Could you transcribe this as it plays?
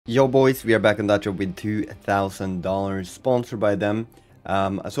Yo boys, we are back on that job with $2,000 sponsored by them.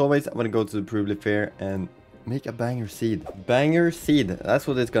 As always, I'm gonna go to the Provely Fair and make a banger seed. Banger seed, that's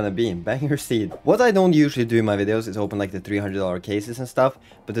what it's gonna be, banger seed. What I don't usually do in my videos is open like the $300 cases and stuff,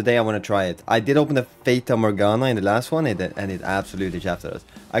 but today I want to try it. I did open the Fata Morgana in the last one and it absolutely shafted us.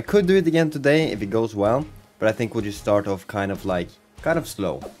 I could do it again today if it goes well, but I think we'll just start off kind of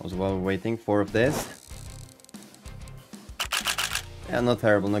slow. Also while we're waiting, 4 of this. Yeah, not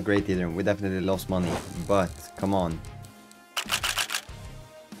terrible, not great either. We definitely lost money, but come on.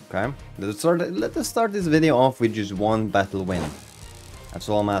 Okay, let us start this video off with just one battle win. That's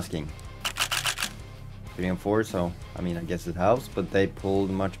all I'm asking. 3 and 4, so I mean, I guess it helps, but they pulled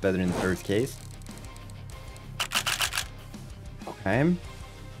much better in the first case. Okay,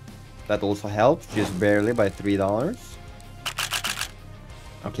 that also helps, just barely by $3.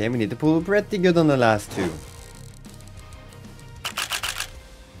 Okay, we need to pull pretty good on the last 2.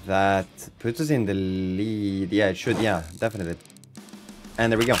 That puts us in the lead. Yeah, it should. Yeah, definitely.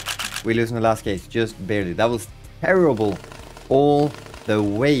 And there we go. We lose in the last case. Just barely. That was terrible. All the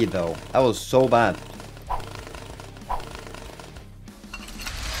way, though. That was so bad.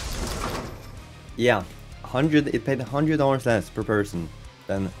 Yeah. It paid $100 less per person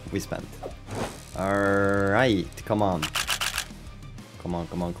than we spent. Alright. Come on. Come on,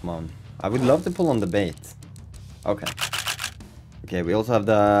 come on, come on. I would love to pull on the bait. Okay. Okay, we also have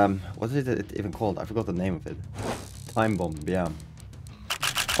the... what is it even called? I forgot the name of it. Time bomb, yeah.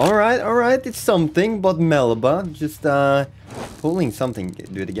 Alright, it's something, but Melba just pulling something.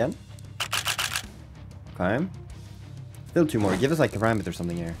 Do it again. Okay. Still 2 more. Give us like a Karambit or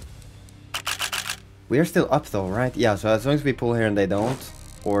something here. We are still up though, right? Yeah, so as long as we pull here and they don't,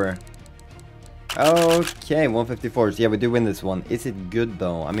 or... okay, 154. So yeah, we do win this one. Is it good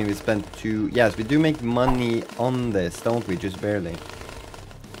though? I mean, we spent 2... yes, we do make money on this, don't we? Just barely.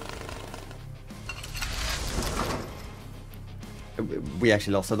 We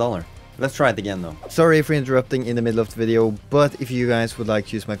actually lost $1. Let's try it again though. Sorry for interrupting in the middle of the video, but if you guys would like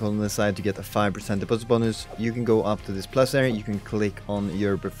to use my code on the side to get a 5% deposit bonus, you can go up to this plus area, you can click on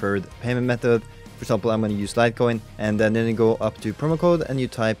your preferred payment method. For example, I'm going to use Litecoin, and then you go up to promo code and you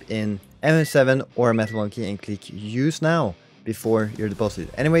type in MS7 or a Metal Monkey and click use now before your deposit.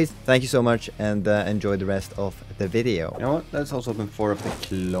 Anyways, thank you so much and enjoy the rest of the video. You know what? Let's also open 4 of the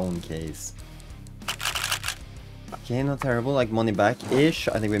clone case. Okay, not terrible, like money back-ish.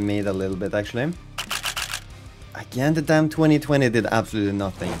 I think we made a little bit actually. Again, the damn 2020 did absolutely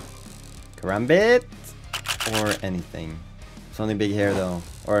nothing. Karambit or anything. It's only big hair though.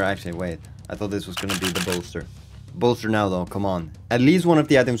 Or actually, wait. I thought this was gonna be the bolster. Bolster now though, come on. At least one of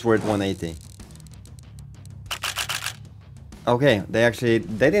the items were at 180. Okay, they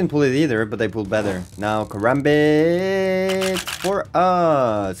didn't pull it either, but they pulled better. Now Karambit for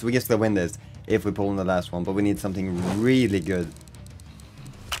us. We can still win this if we pull in the last one, but we need something really good.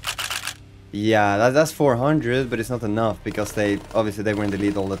 Yeah, that's 400, but it's not enough because obviously they were in the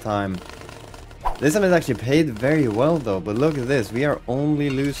lead all the time. This time it actually paid very well though, but look at this, we are only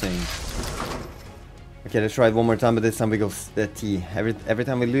losing. Okay, let's try it one more time, but this time we go T. Every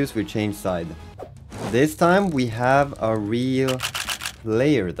time we lose, we change side. This time we have a real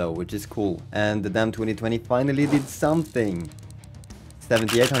player though, which is cool. And the damn 2020 finally did something.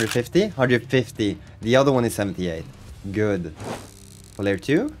 78, 150? 150. The other one is 78. Good. Player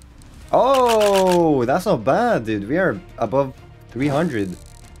 2? Oh, that's not bad, dude. We are above 300.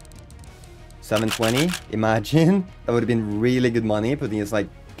 720. Imagine. That would have been really good money, putting us like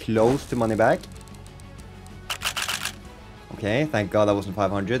close to money back. Okay, thank God that wasn't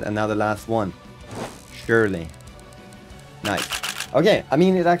 500. And now the last one. Surely. Nice. Okay, I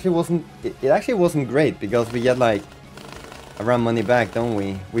mean, it actually wasn't great because we get like around money back, don't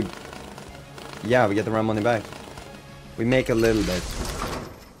we? Yeah, we get around money back. We make a little bit.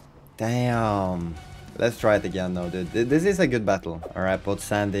 Damn. Let's try it again though, dude. This is a good battle. Alright, but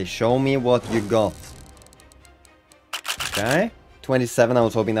Sandy, show me what you got. Okay. 27, I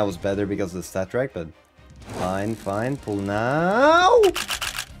was hoping that was better because of the stat track, but fine, fine. Pull now.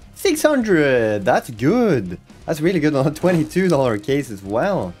 600. That's good. That's really good on a $22 case as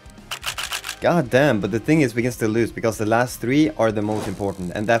well. God damn, but the thing is we can still lose because the last 3 are the most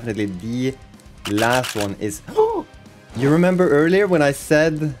important, and definitely the last one is... You remember earlier when I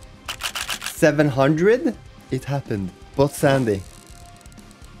said 700? It happened. Bot Sandy.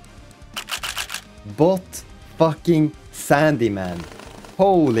 Bot fucking Sandy, man.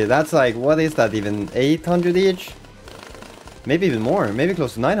 Holy, that's like, what is that even? 800 each? Maybe even more. Maybe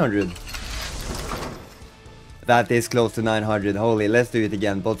close to 900. That is close to 900. Holy, let's do it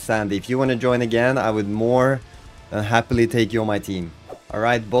again. Bot Sandy, if you want to join again, I would more than happily take you on my team.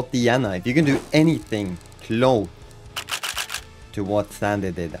 Alright, bot Diana, if you can do anything close to what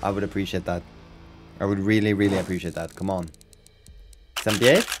Sandy did, I would appreciate that. I would really, really appreciate that. Come on.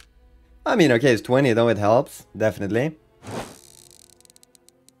 78? I mean, okay, it's 20 though, it helps. Definitely.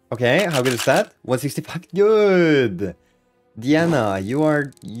 Okay, how good is that? 165? Good! Diana, you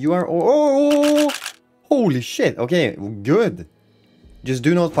are... Oh! Holy shit! Okay, good. Just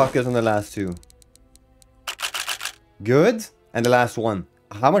do not focus on the last two. Good. And the last one.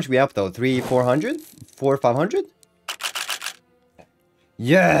 How much we up though? 400? 500?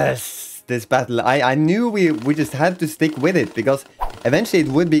 Yes! This battle. I knew we just had to stick with it because eventually it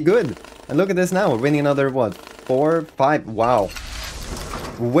would be good. And look at this now. We're winning another, what? 4, 5. Wow.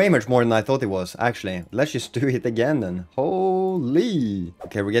 Way much more than I thought it was, actually. Let's just do it again then. Holy.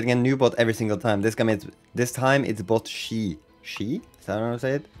 Okay, we're getting a new bot every single time. This time it's bot she. She? Is that how I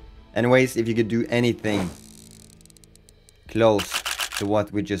say it? Anyways, if you could do anything close to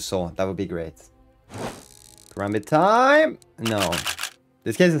what we just saw, that would be great. Karambit time? No.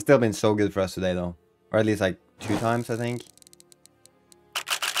 This case has still been so good for us today though. Or at least like 2 times, I think.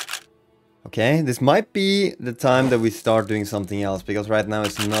 Okay, this might be the time that we start doing something else, because right now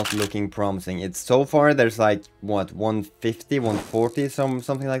it's not looking promising. It's so far there's like, what, 150, 140,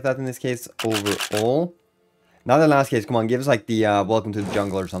 something like that in this case overall. Now the last case, come on, give us like the welcome to the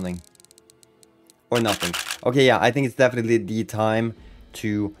jungle or something. Or nothing. Okay, yeah, I think it's definitely the time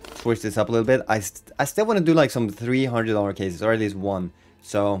to switch this up a little bit. I still want to do like some $300 cases, or at least one.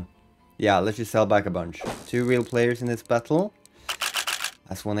 So, yeah, let's just sell back a bunch. 2 real players in this battle.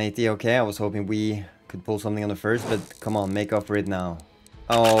 That's 180, okay. I was hoping we could pull something on the first, but come on, make up for it now.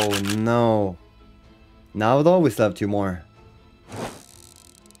 Oh, no. Now, though, we still have 2 more.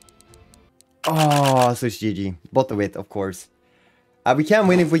 Oh, so it's GG. Bot the wit, of course. We can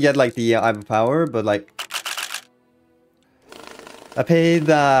win if we get, like, the Eye of Power, but, like... I paid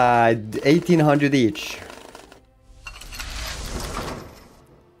 1,800 each.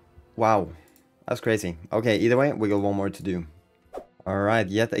 Wow. That's crazy. Okay, either way, we got one more to do. Alright,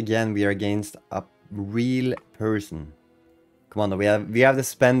 yet again we are against a real person. Come on, we have the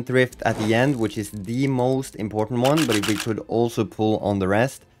Spendthrift at the end, which is the most important one, but if we could also pull on the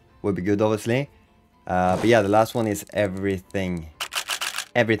rest, would be good, obviously. But yeah, the last one is everything.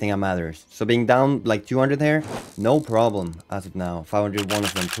 Everything that matters. So being down like 200 here, no problem as of now. 501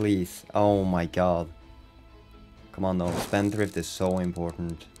 of them, please. Oh my god. Come on though, Spendthrift is so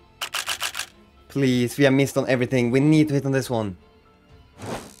important. Please, we have missed on everything. We need to hit on this one.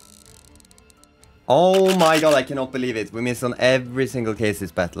 Oh my god, I cannot believe it. We missed on every single case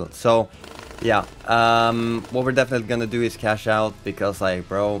this battle. So, yeah. What we're definitely gonna do is cash out because, like,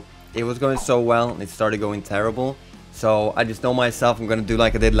 bro, it was going so well. It started going terrible. So, I just know myself. I'm gonna do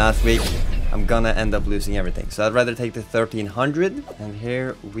like I did last week. I'm gonna end up losing everything. So, I'd rather take the 1,300. And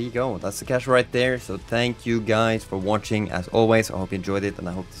here we go. That's the cash right there. So, thank you guys for watching. As always, I hope you enjoyed it. And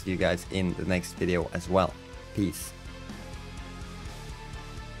I hope to see you guys in the next video as well. Peace.